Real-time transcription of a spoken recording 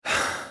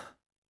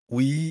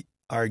we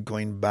are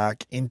going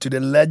back into the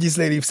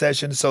legislative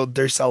session, so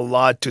there's a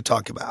lot to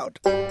talk about.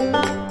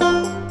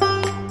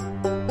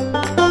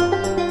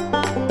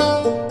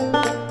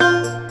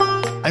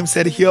 I'm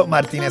Sergio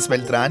Martinez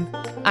Beltran.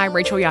 I'm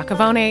Rachel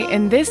Iacovone,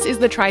 and this is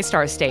the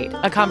TriStar State,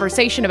 a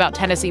conversation about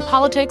Tennessee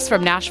politics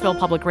from Nashville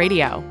Public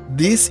Radio.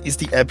 This is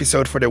the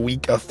episode for the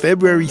week of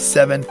February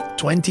 7th,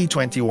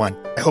 2021.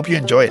 I hope you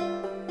enjoy it.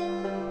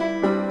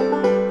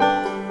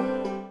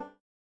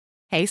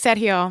 Hey,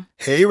 Sergio.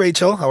 Hey,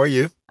 Rachel. How are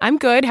you? I'm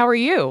good. How are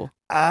you?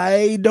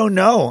 I don't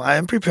know.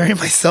 I'm preparing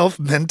myself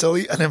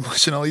mentally and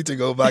emotionally to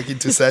go back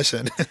into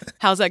session.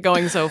 How's that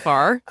going so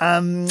far?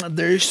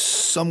 There's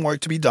some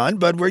work to be done,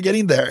 but we're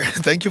getting there.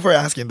 Thank you for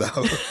asking,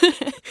 though.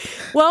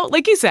 Well,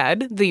 like you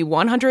said, the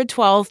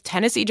 112th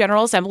Tennessee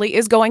General Assembly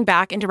is going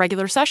back into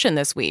regular session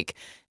this week.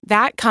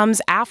 That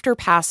comes after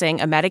passing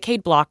a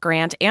Medicaid block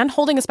grant and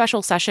holding a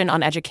special session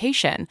on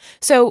education.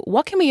 So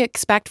what can we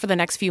expect for the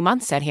next few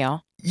months,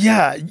 Sergio?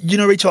 Yeah,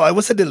 Rachel, I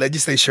was at the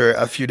legislature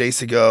a few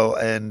days ago,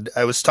 and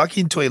I was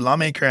talking to a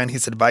lawmaker and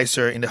his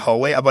advisor in the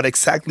hallway about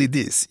exactly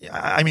this.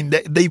 I mean,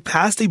 they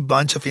passed a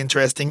bunch of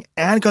interesting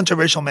and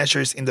controversial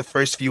measures in the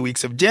first few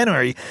weeks of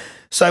January.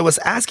 So I was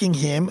asking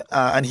him,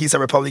 and he's a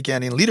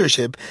Republican in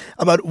leadership,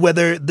 about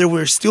whether there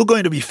were still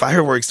going to be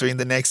fireworks during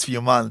the next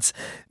few months.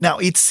 Now,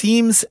 it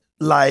seems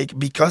like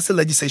because the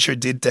legislature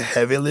did the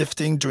heavy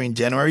lifting during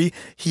January,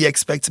 he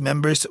expects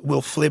members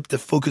will flip the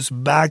focus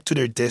back to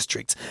their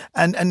districts.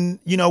 And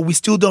we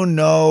still don't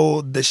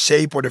know the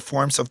shape or the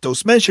forms of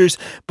those measures,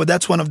 but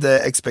that's one of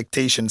the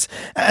expectations.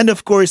 And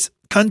of course,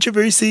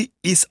 controversy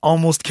is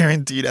almost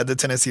guaranteed at the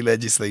Tennessee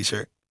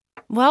legislature.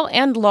 Well,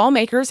 and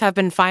lawmakers have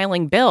been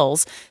filing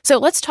bills. So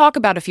let's talk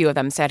about a few of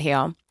them,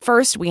 Sergio.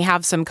 First, we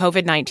have some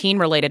COVID-19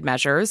 related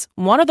measures.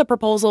 One of the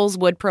proposals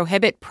would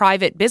prohibit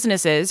private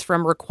businesses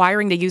from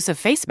requiring the use of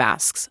face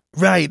masks.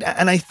 Right.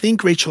 And I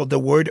think, Rachel, the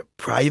word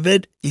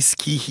private is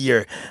key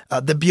here.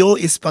 The bill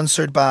is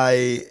sponsored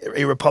by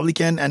a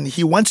Republican, and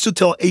he wants to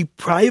tell a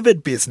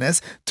private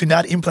business to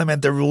not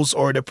implement the rules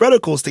or the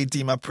protocols they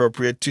deem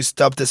appropriate to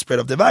stop the spread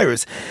of the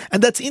virus.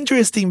 And that's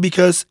interesting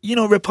because,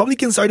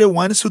 Republicans are the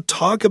ones who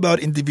talk about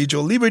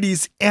individual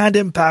liberties and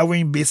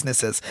empowering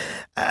businesses.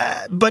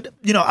 But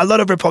a lot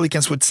of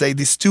Republicans would say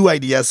these two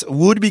ideas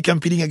would be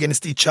competing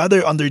against each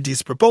other under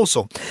this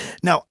proposal.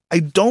 Now, I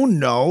don't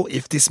know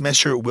if this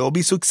measure will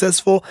be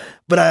successful,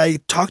 but I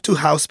talked to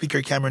House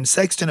Speaker Cameron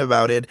Sexton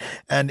about it,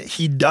 and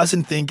he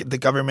doesn't think the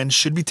government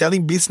should be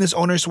telling business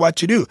owners what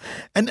to do.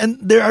 And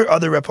there are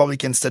other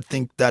Republicans that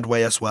think that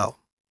way as well.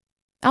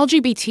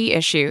 LGBT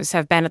issues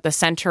have been at the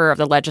center of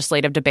the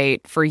legislative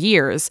debate for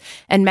years,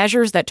 and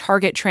measures that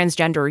target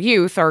transgender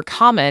youth are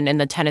common in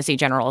the Tennessee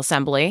General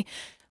Assembly.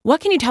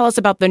 What can you tell us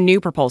about the new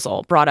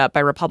proposal brought up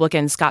by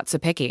Republican Scott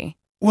Cepicky?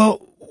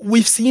 Well,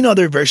 we've seen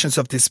other versions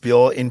of this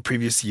bill in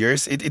previous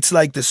years. It's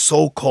like the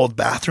so-called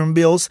bathroom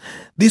bills.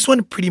 This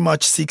one pretty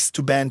much seeks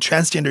to ban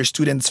transgender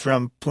students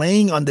from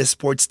playing on the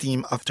sports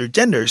team of their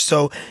gender.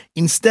 So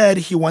instead,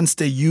 he wants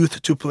the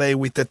youth to play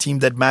with the team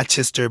that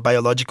matches their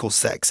biological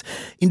sex.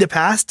 In the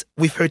past,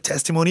 we've heard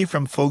testimony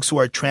from folks who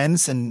are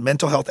trans and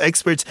mental health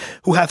experts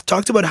who have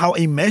talked about how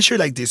a measure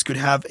like this could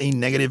have a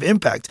negative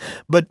impact.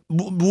 But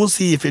we'll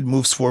see if it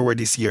moves forward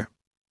this year.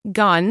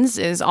 Guns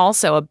is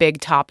also a big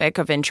topic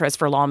of interest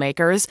for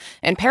lawmakers,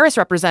 and Paris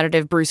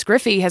Representative Bruce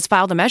Griffey has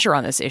filed a measure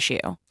on this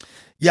issue.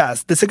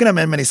 Yes, the Second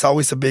Amendment is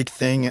always a big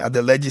thing at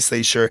the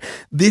legislature.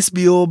 This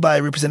bill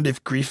by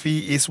Representative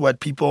Griffey is what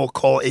people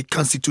call a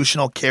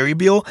constitutional carry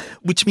bill,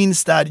 which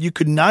means that you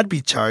could not be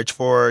charged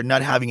for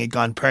not having a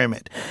gun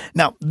permit.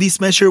 Now,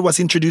 this measure was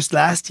introduced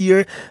last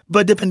year,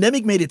 but the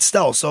pandemic made it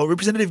stall, so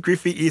Representative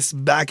Griffey is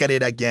back at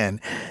it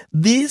again.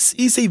 This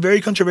is a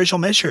very controversial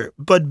measure,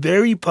 but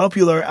very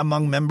popular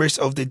among members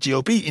of the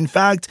GOP. In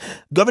fact,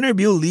 Governor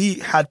Bill Lee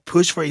had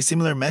pushed for a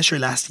similar measure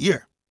last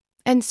year.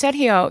 And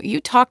Sergio, you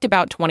talked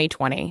about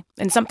 2020,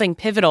 and something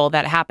pivotal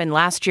that happened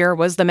last year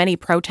was the many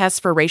protests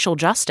for racial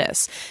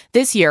justice.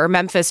 This year,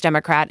 Memphis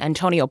Democrat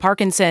Antonio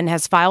Parkinson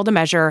has filed a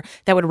measure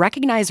that would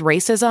recognize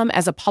racism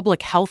as a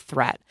public health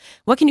threat.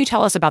 What can you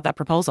tell us about that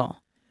proposal?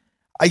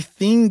 I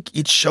think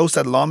it shows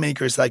that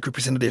lawmakers like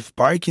Representative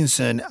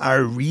Parkinson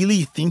are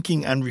really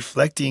thinking and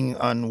reflecting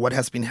on what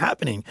has been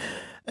happening.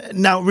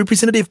 Now,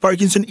 Representative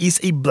Parkinson is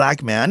a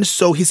black man,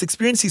 so his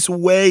experience is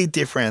way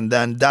different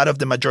than that of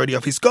the majority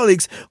of his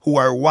colleagues who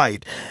are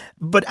white.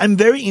 But I'm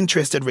very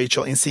interested,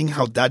 Rachel, in seeing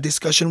how that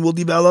discussion will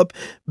develop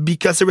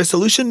because the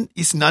resolution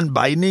is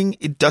non-binding.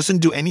 It doesn't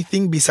do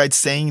anything besides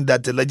saying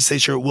that the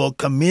legislature will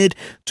commit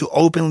to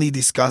openly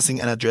discussing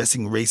and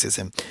addressing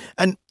racism.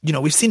 And,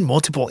 we've seen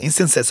multiple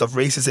instances of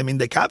racism in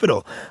the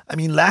Capitol. I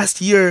mean, last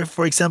year,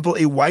 for example,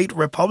 a white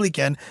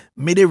Republican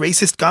made a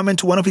racist comment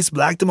to one of his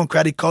black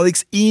Democratic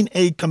colleagues in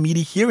a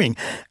committee hearing,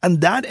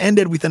 and that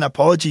ended with an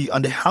apology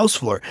on the House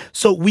floor.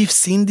 So we've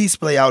seen this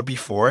play out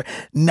before.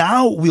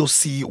 Now we'll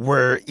see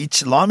where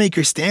each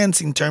lawmaker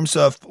stands in terms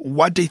of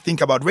what they think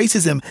about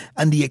racism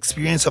and the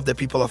experience of the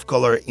people of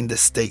color in the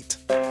state.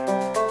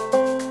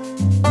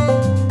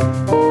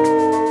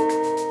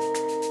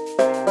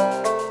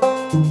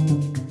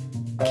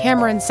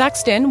 Cameron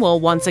Sexton will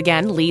once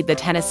again lead the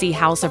Tennessee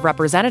House of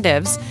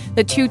Representatives.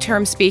 The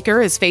two-term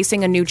speaker is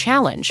facing a new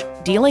challenge,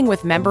 dealing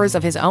with members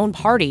of his own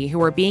party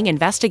who are being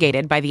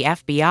investigated by the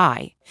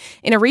FBI.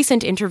 In a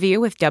recent interview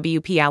with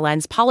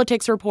WPLN's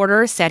politics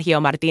reporter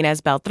Sergio Martinez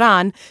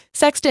Beltran,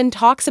 Sexton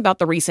talks about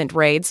the recent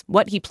raids,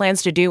 what he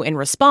plans to do in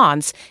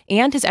response,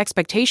 and his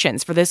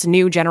expectations for this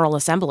new General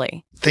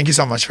Assembly. Thank you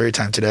so much for your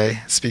time today,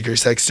 Speaker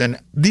Sexton.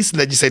 This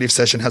legislative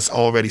session has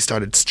already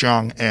started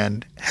strong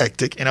and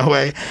hectic in a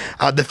way.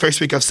 The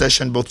first week of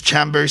session, both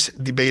chambers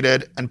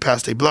debated and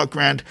passed a block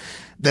grant.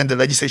 Then the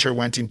legislature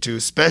went into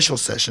special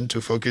session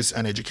to focus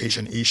on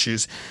education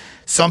issues.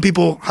 Some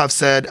people have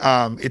said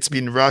it's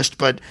been rushed,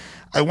 but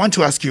I want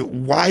to ask you,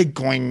 why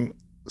going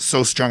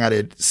so strong at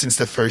it since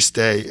the first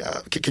day?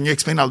 Can you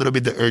explain a little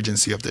bit the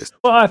urgency of this?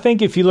 Well, I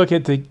think if you look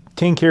at the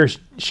TennCare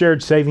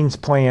Shared Savings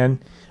Plan,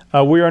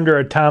 we're under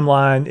a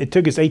timeline. It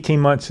took us 18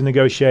 months to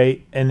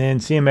negotiate, and then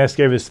CMS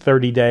gave us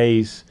 30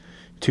 days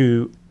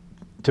to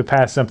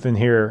pass something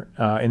here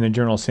in the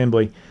General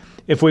Assembly.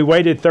 If we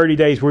waited 30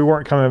 days, we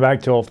weren't coming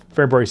back till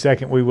February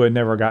 2nd, we would have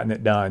never gotten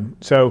it done.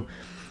 So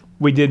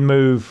we did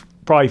move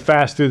probably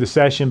fast through the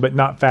session, but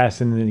not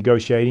fast in the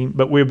negotiating.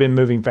 But we've been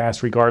moving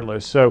fast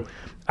regardless. So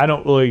I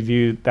don't really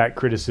view that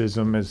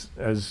criticism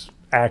as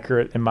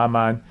accurate in my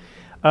mind.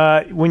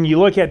 When you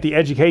look at the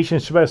education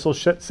special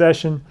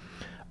session,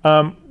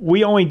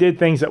 we only did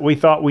things that we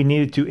thought we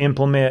needed to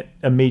implement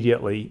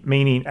immediately,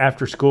 meaning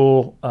after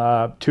school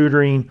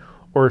tutoring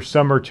or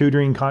summer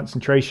tutoring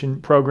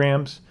concentration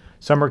programs,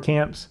 summer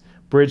camps,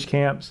 bridge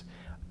camps,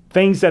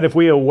 things that if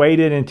we had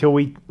waited until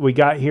we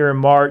got here in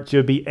March, it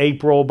would be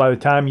April. By the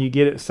time you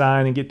get it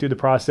signed and get through the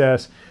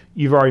process,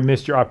 you've already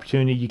missed your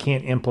opportunity. You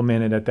can't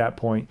implement it at that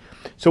point.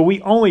 So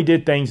we only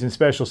did things in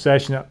special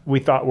session that we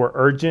thought were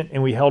urgent,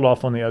 and we held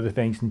off on the other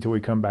things until we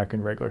come back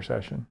in regular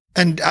session.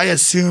 And I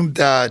assume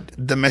that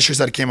the measures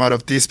that came out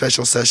of this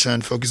special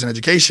session, focus on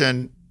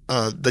education,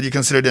 that you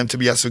consider them to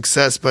be a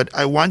success. But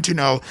I want to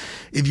know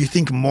if you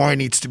think more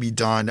needs to be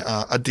done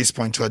at this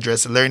point to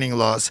address learning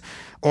loss,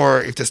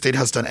 or if the state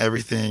has done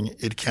everything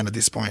it can at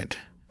this point.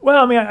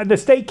 Well, I mean, the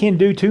state can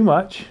do too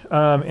much.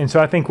 And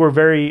so I think we're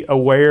very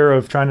aware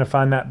of trying to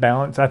find that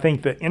balance. I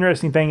think the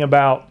interesting thing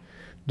about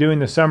doing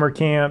the summer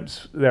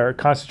camps that are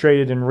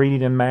concentrated in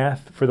reading and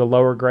math for the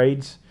lower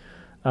grades,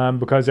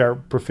 because our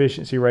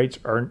proficiency rates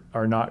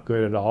are not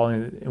good at all,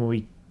 and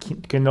we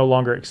can no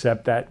longer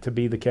accept that to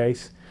be the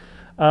case.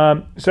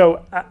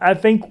 So I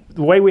think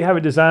the way we have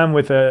it designed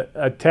with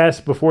a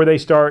test before they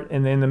start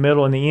and in the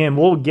middle and the end,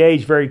 we'll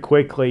gauge very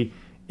quickly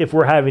if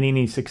we're having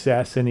any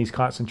success in these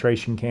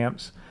concentration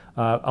camps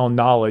on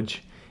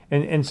knowledge.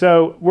 And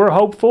so we're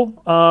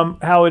hopeful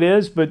how it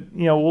is, but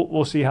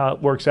we'll see how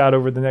it works out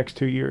over the next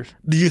 2 years.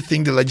 Do you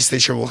think the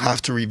legislature will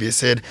have to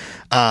revisit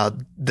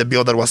the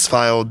bill that was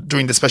filed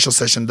during the special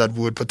session that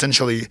would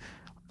potentially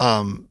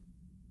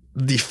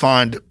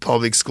defund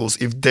public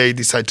schools if they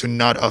decide to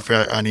not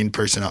offer an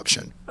in-person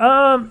option?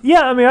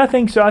 Yeah, I mean, I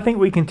think so. I think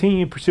we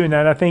continue pursuing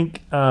that. I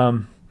think,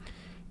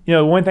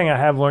 one thing I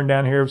have learned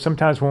down here,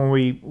 sometimes when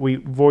we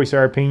voice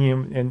our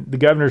opinion, and the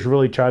governor's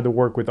really tried to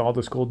work with all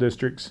the school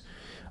districts,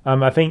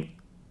 I think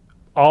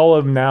all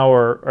of them now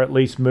are at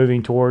least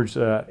moving towards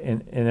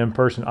an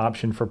in-person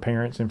option for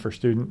parents and for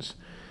students,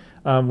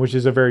 which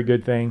is a very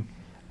good thing.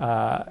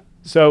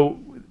 So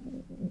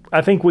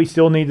I think we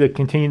still need to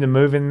continue to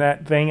move in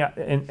that thing,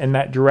 in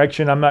that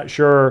direction. I'm not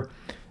sure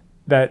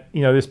that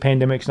this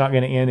pandemic's not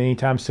going to end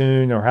anytime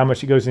soon, or how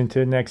much it goes into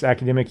the next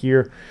academic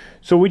year.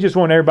 So we just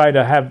want everybody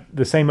to have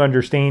the same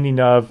understanding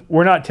of,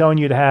 we're not telling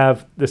you to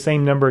have the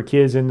same number of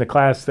kids in the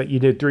class that you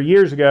did 3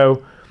 years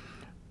ago,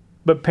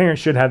 but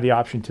parents should have the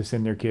option to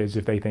send their kids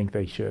if they think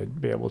they should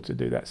be able to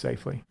do that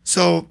safely.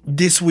 So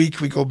this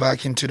week we go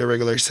back into the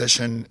regular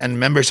session, and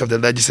members of the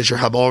legislature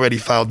have already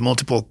filed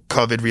multiple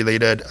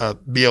COVID-related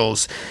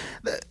bills.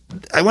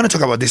 I want to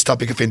talk about this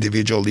topic of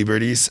individual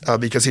liberties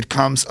because it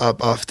comes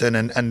up often,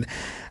 and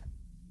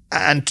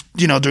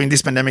during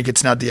this pandemic,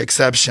 it's not the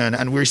exception.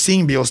 And we're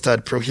seeing bills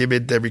that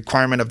prohibit the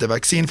requirement of the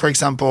vaccine, for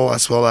example,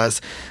 as well as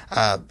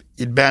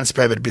it bans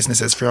private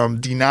businesses from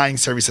denying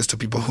services to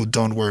people who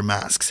don't wear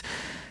masks.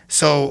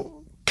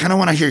 So kind of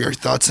want to hear your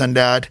thoughts on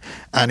that,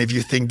 and if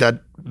you think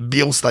that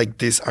bills like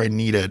this are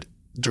needed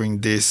during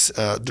this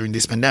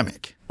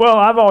pandemic. Well,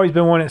 I've always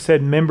been one that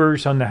said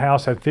members on the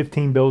House have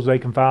 15 bills they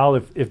can file.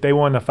 If they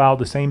want to file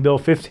the same bill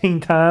 15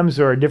 times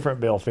or a different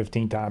bill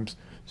 15 times,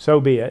 so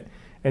be it.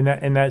 And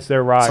that's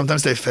their right.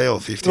 Sometimes they fail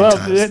 15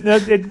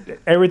 times.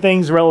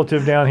 Everything's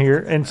relative down here.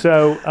 And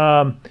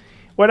so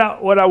what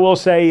I will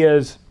say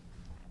is,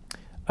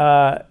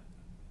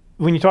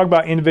 when you talk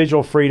about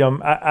individual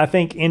freedom, I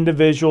think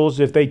individuals,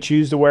 if they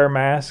choose to wear a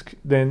mask,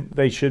 then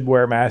they should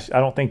wear a mask. I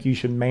don't think you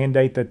should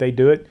mandate that they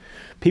do it.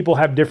 People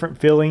have different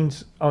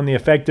feelings on the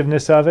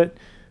effectiveness of it.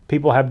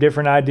 People have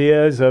different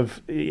ideas of,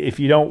 if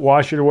you don't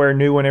wash it or wear a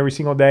new one every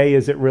single day,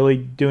 is it really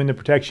doing the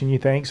protection you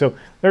think? So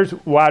there's a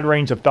wide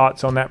range of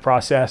thoughts on that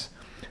process.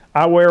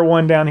 I wear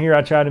one down here.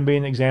 I try to be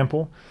an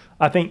example.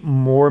 I think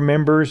more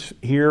members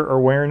here are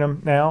wearing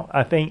them now.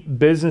 I think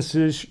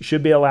businesses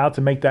should be allowed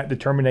to make that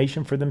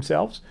determination for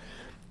themselves.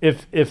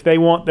 If they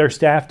want their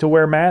staff to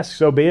wear masks,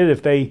 so be it.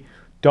 If they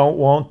don't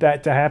want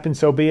that to happen,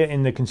 so be it.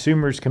 And the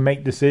consumers can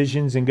make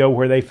decisions and go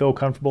where they feel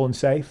comfortable and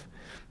safe.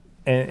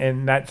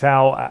 And that's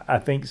how I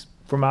think,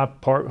 for my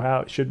part,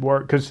 how it should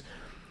work. Because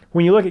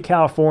when you look at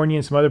California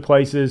and some other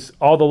places,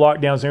 all the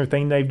lockdowns and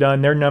everything they've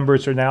done, their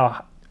numbers are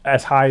now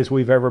as high as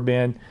we've ever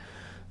been.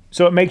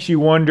 So it makes you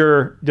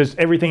wonder, does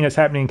everything that's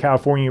happening in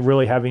California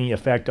really have any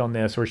effect on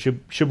this? Or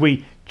should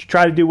we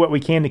try to do what we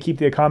can to keep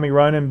the economy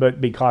running,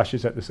 but be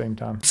cautious at the same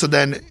time? So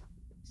then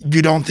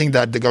you don't think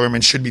that the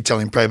government should be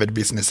telling private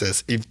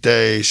businesses if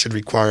they should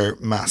require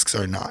masks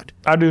or not?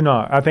 I do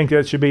not. I think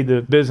that should be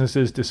the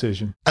business's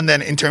decision. And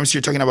then in terms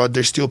you're talking about,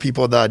 there's still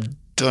people that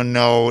don't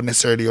know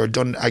necessarily or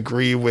don't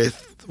agree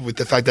with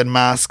the fact that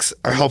masks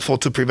are helpful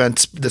to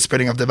prevent the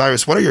spreading of the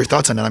virus. What are your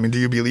thoughts on that? I mean, do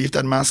you believe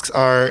that masks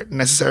are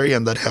necessary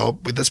and that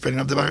help with the spreading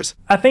of the virus?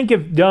 I think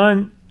if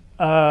done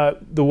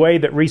the way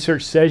that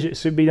research says it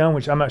should be done,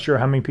 which I'm not sure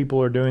how many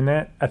people are doing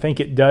that, I think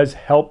it does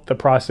help the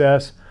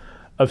process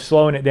of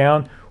slowing it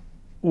down.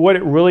 What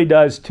it really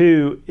does,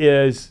 too,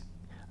 is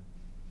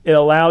it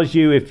allows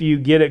you, if you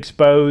get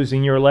exposed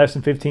and you're less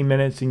than 15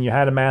 minutes and you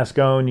had a mask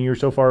on and you're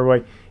so far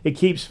away, it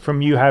keeps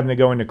from you having to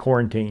go into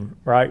quarantine,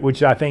 right?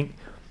 Which I think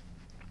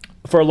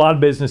for a lot of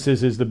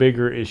businesses is the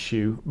bigger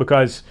issue,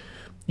 because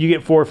you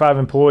get 4 or 5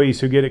 employees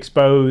who get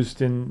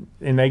exposed and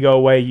they go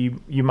away,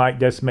 you might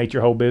decimate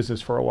your whole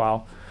business for a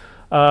while.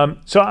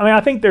 So, I mean, I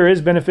think there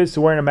is benefits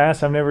to wearing a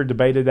mask. I've never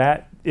debated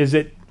that. Is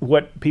it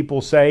what people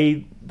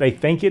say they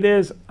think it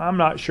is? I'm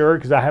not sure,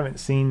 because I haven't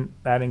seen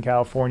that in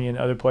California and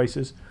other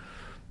places.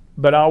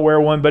 But I'll wear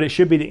one. But it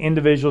should be the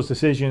individual's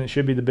decision. It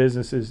should be the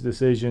business's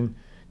decision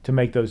to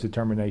make those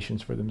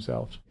determinations for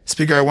themselves.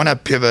 Speaker, I want to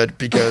pivot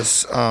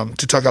because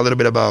to talk a little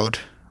bit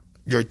about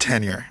your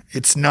tenure.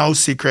 It's no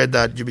secret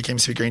that you became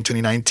Speaker in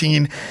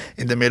 2019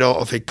 in the middle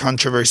of a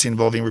controversy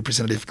involving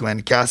Representative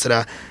Glenn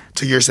Cassada.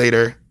 2 years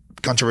later,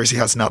 controversy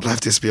has not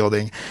left this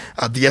building.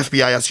 The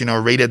FBI, as you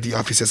know, raided the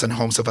offices and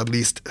homes of at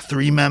least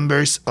 3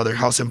 members. Other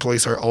House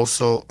employees are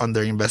also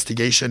under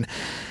investigation.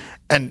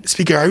 And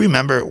Speaker, I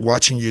remember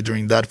watching you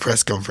during that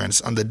press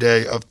conference on the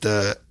day of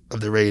the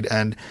raid,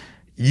 and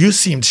you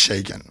seemed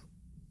shaken.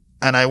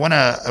 And I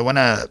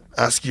wanna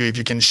ask you if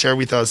you can share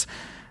with us,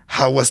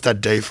 how was that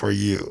day for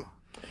you?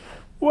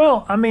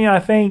 Well, I mean, I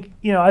think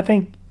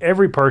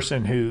every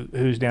person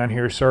who's down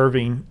here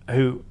serving,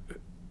 who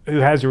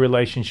has a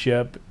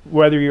relationship,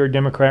 whether you're a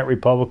Democrat,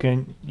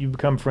 Republican, you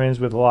become friends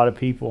with a lot of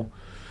people.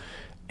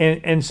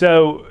 And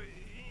so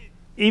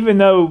even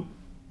though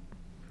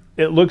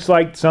it looks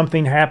like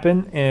something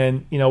happened,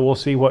 and, we'll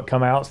see what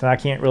comes out, and I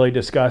can't really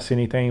discuss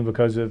anything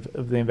because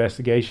of the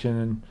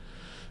investigation,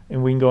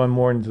 and we can go in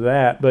more into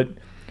that. But,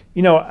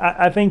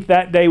 I think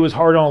that day was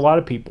hard on a lot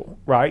of people,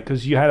 right?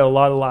 Because you had a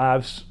lot of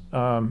lives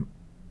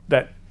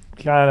that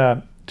kind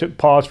of took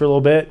pause for a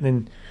little bit, and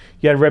then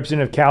you had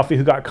Representative Calfee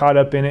who got caught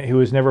up in it, who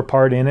was never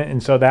part in it.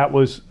 And so that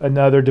was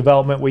another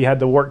development we had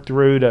to work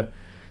through to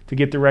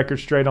get the record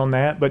straight on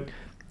that. But,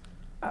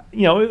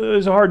 it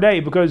was a hard day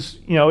because,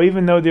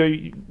 even though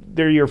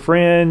they're your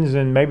friends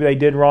and maybe they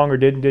did wrong or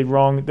did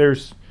wrong,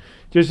 there's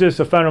just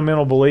a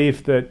fundamental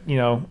belief that,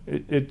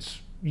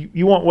 it's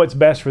you want what's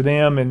best for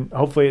them, and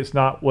hopefully it's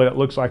not what it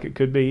looks like it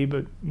could be,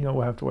 but,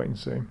 we'll have to wait and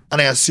see.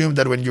 And I assume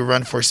that when you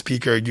run for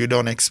Speaker, you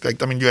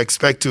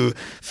expect to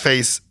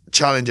face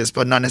challenges,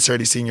 but not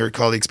necessarily seeing your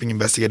colleagues being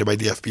investigated by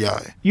the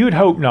FBI. You would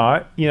hope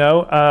not.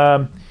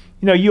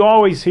 You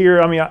always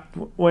hear. I mean,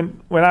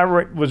 when I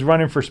was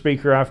running for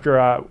Speaker after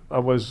I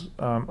was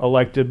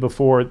elected,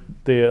 before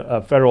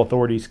the federal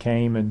authorities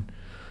came and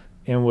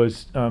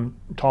was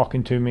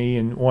talking to me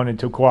and wanted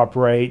to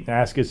cooperate and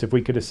ask us if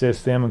we could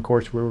assist them. Of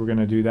course, we were going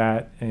to do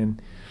that.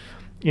 And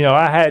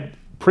I had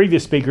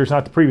previous speakers,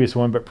 not the previous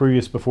one, but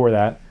previous before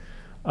that,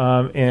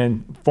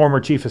 and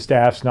former chief of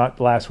staffs, not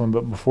the last one,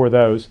 but before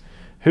those,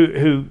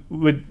 who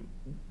would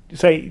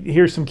say,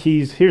 here's some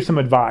keys, here's some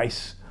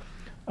advice.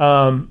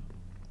 And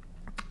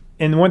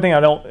one thing I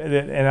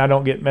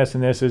don't get messed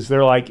in this, is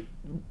they're like,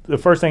 the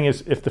first thing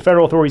is, if the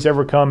federal authorities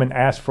ever come and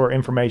ask for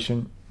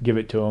information, give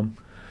it to them.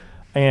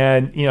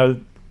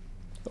 And,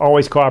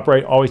 always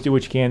cooperate, always do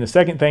what you can. The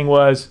second thing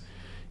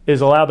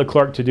is allow the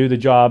clerk to do the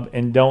job,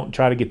 and don't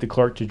try to get the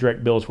clerk to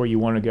direct bills where you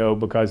want to go,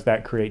 because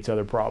that creates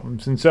other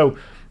problems. And so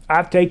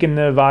I've taken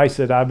the advice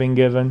that I've been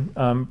given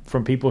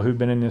from people who've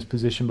been in this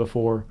position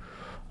before.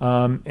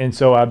 And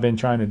so I've been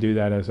trying to do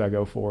that as I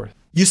go forth.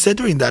 You said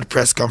during that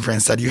press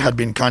conference that you had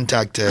been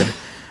contacted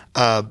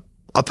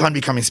upon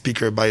becoming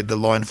Speaker by the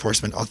law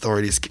enforcement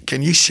authorities.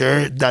 Can you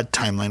share that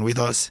timeline with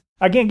us?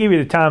 I can't give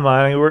you the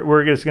timeline. I mean,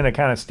 we're just going to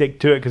kind of stick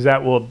to it, because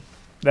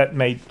that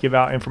may give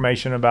out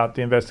information about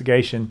the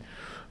investigation.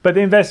 But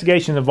the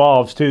investigation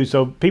evolves too,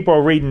 so people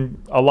are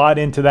reading a lot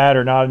into that,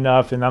 or not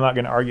enough, and I'm not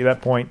going to argue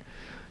that point.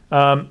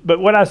 But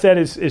what I said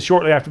is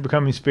shortly after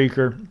becoming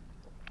Speaker,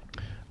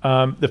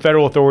 the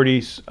federal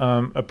authorities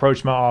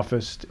approached my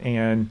office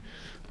and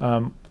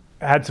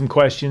had some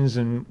questions,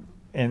 and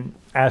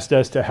asked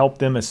us to help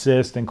them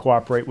assist and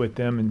cooperate with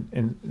them,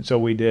 and so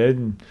we did.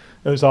 And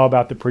it was all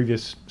about the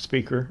previous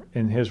speaker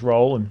and his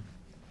role. And,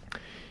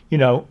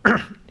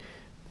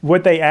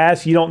 what they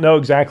ask, you don't know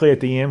exactly at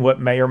the end what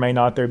may or may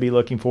not they be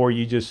looking for.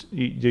 You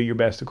do your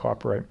best to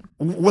cooperate.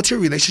 What's your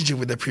relationship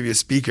with the previous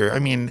speaker? I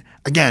mean,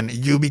 again,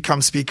 you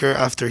become speaker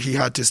after he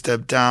had to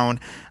step down,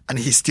 and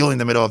he's still in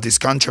the middle of this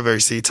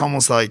controversy. It's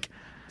almost like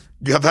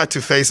you have had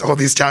to face all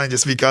these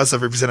challenges because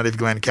of Representative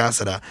Glen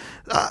Casada.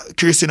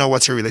 Curious to know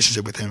what's your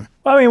relationship with him.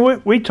 Well, I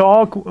mean, we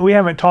talk. We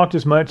haven't talked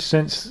as much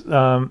since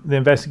the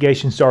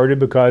investigation started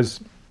because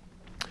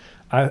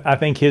I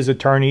think his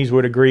attorneys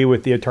would agree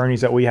with the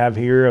attorneys that we have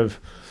here of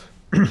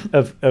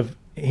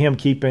him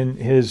keeping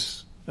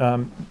his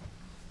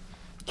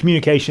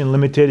communication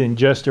limited and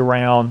just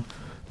around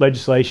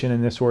legislation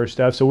and this sort of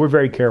stuff. So we're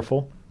very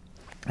careful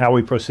how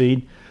we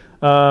proceed.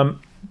 But,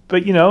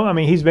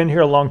 he's been here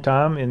a long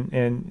time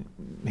and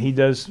he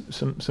does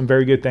some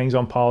very good things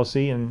on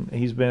policy, and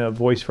he's been a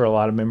voice for a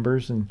lot of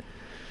members. And,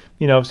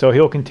 so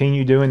he'll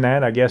continue doing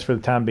that, I guess, for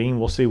the time being.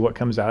 We'll see what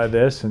comes out of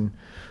this. And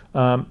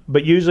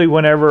but usually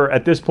whenever,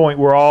 at this point,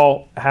 we're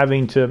all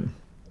having to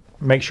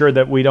make sure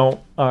that we don't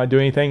do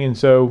anything. And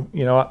so,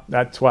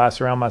 that's why I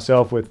surround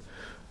myself with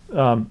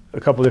a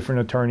couple of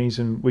different attorneys,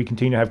 and we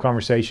continue to have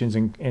conversations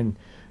and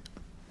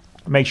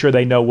make sure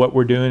they know what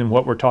we're doing and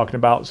what we're talking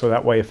about. So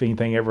that way, if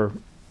anything ever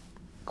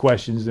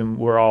questions, then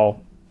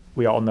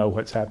we all know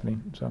what's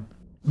happening. So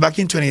back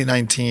in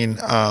 2019,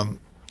 I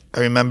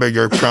remember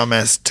your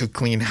promise to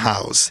clean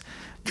house.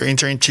 Your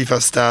interim chief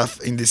of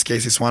staff, in this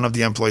case, is one of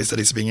the employees that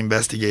is being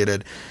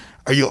investigated.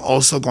 Are you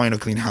also going to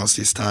clean house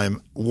this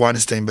time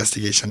once the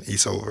investigation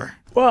is over?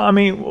 Well, I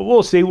mean,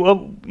 we'll see.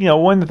 Well,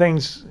 one of the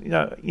things,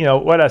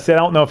 what I said, I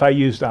don't know if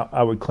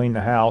I would clean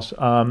the house.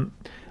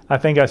 I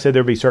think I said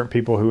there'd be certain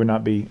people who would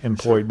not be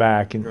employed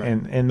back,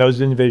 and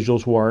those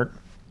individuals weren't.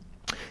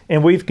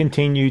 And we've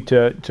continued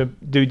to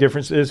do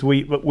differences.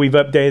 We've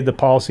updated the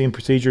policy and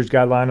procedures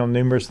guideline on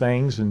numerous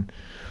things, and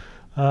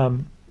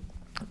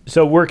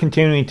so we're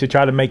continuing to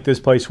try to make this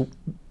place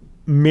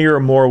mirror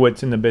more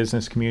what's in the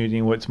business community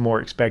and what's more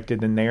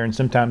expected in there. And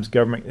sometimes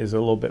government is a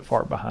little bit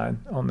far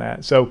behind on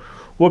that. So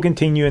we'll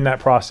continue in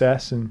that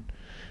process and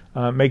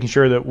making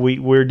sure that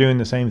we're doing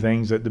the same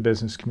things that the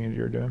business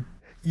community are doing.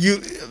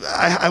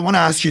 I want to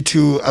ask you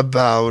too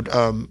about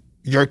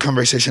your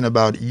conversation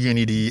about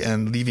unity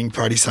and leaving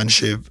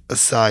partisanship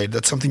aside.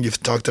 That's something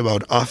you've talked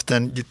about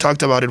often. You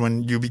talked about it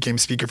when you became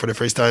speaker for the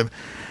first time.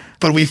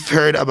 But we've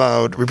heard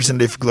about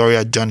Representative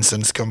Gloria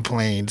Johnson's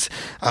complaints.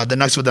 The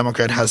Knoxville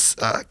Democrat has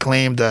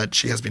claimed that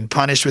she has been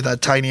punished with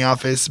that tiny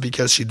office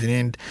because she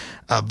didn't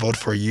vote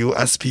for you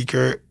as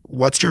speaker.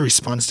 What's your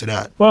response to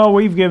that? Well,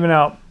 we've given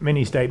out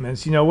many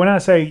statements. When I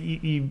say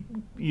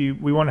we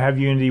want to have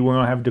unity, we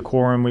want to have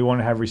decorum, we want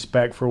to have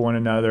respect for one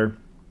another.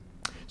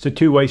 It's a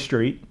two-way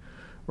street,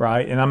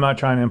 right? And I'm not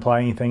trying to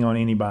imply anything on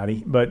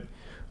anybody, but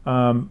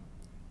around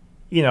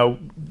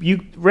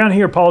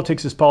here,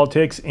 politics is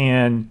politics,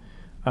 and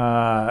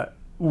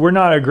we're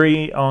not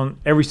agree on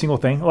every single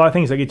thing. A lot of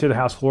things that get to the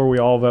House floor, we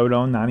all vote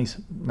on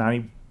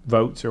 90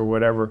 votes or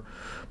whatever.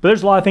 But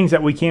there's a lot of things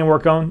that we can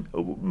work on.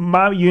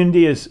 My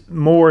unity is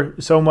more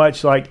so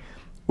much like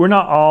we're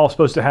not all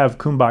supposed to have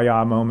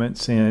kumbaya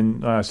moments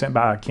and sit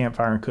by a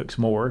campfire and cook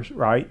s'mores,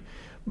 right?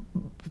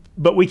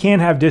 But we can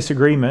have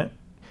disagreement,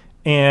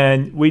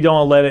 and we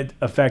don't let it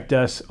affect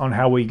us on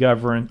how we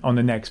govern on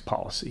the next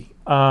policy.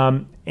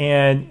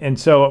 And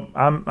so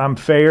I'm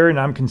fair and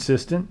I'm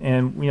consistent.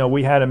 And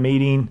we had a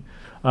meeting.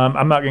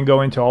 I'm not going to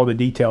go into all the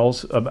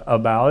details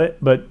about it,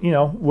 but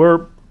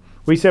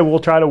we said we'll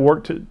try to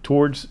work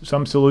towards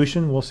some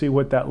solution. We'll see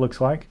what that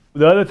looks like.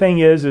 The other thing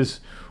is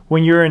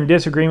when you're in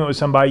disagreement with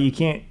somebody, you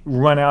can't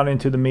run out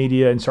into the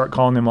media and start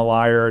calling them a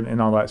liar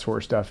and all that sort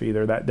of stuff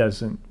either. That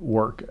doesn't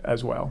work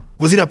as well.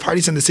 Was it a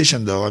partisan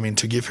decision, though? I mean,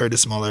 to give her the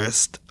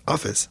smallest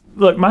office?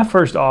 Look, my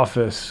first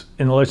office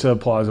in the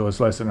Legislative Plaza was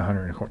less than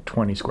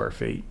 120 square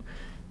feet.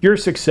 Your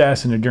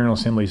success in the General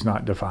Assembly is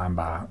not defined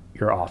by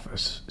your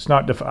office. It's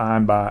not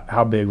defined by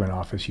how big of an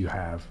office you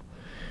have.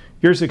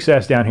 Your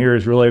success down here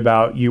is really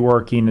about you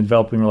working and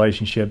developing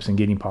relationships and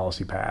getting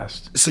policy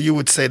passed. So you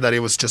would say that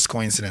it was just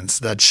coincidence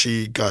that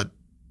she got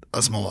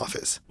a small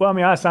office? Well, I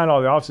mean, I signed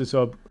all the offices,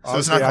 so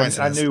it's not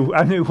coincidence.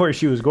 I knew where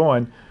she was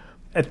going.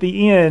 At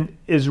the end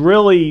is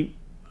really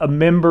a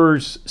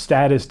member's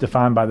status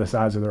defined by the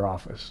size of their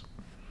office.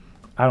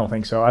 I don't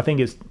think so. I think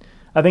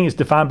it's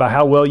defined by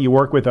how well you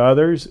work with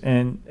others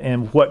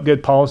and what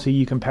good policy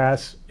you can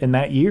pass in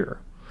that year.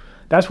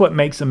 That's what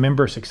makes a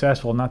member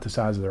successful, not the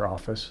size of their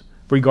office,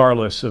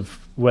 regardless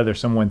of whether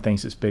someone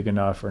thinks it's big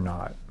enough or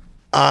not.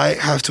 I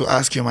have to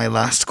ask you my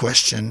last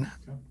question,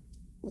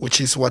 which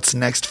is what's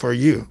next for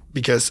you?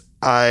 Because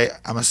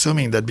I'm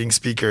assuming that being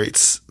speaker,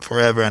 it's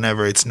forever and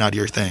ever, it's not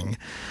your thing.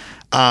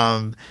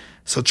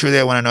 So truly,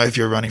 I want to know if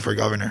you're running for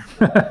governor.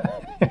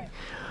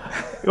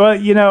 Well,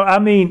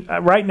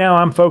 right now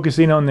I'm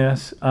focusing on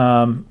this.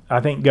 I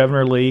think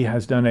Governor Lee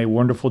has done a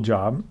wonderful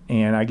job,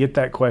 and I get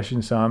that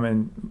question some,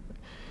 and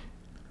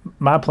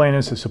my plan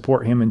is to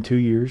support him in 2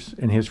 years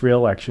in his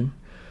reelection.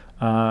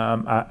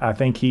 I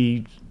think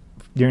he,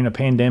 during the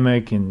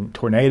pandemic and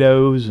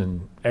tornadoes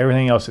and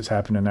everything else that's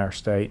happened in our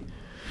state,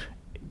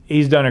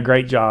 he's done a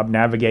great job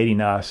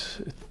navigating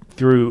us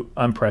through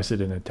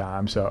unprecedented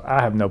times. So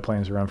I have no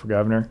plans to run for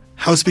governor.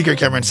 House Speaker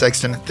Cameron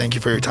Sexton, thank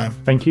you for your time.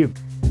 Thank you.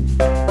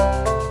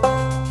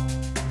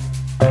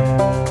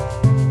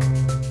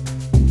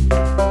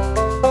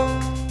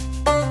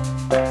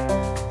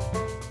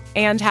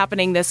 And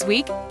happening this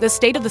week, the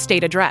State of the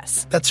State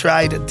address. That's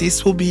right.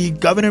 This will be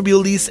Governor Bill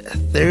Lee's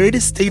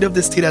third State of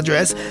the State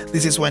address.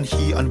 This is when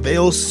he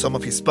unveils some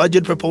of his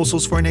budget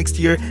proposals for next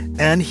year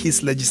and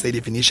his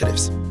legislative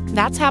initiatives.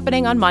 That's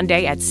happening on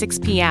Monday at 6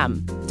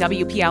 p.m.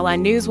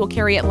 WPLN News will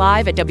carry it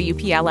live at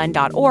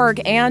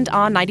WPLN.org and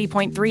on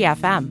 90.3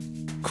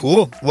 FM.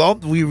 Cool. Well,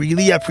 we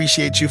really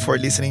appreciate you for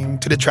listening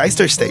to the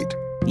TriStar State.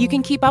 You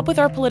can keep up with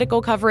our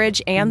political coverage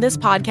and this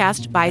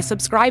podcast by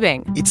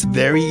subscribing. It's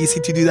very easy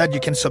to do that. You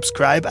can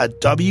subscribe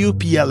at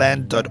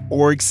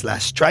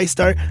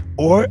WPLN.org/TriStar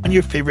or on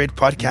your favorite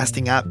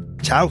podcasting app.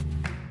 Ciao.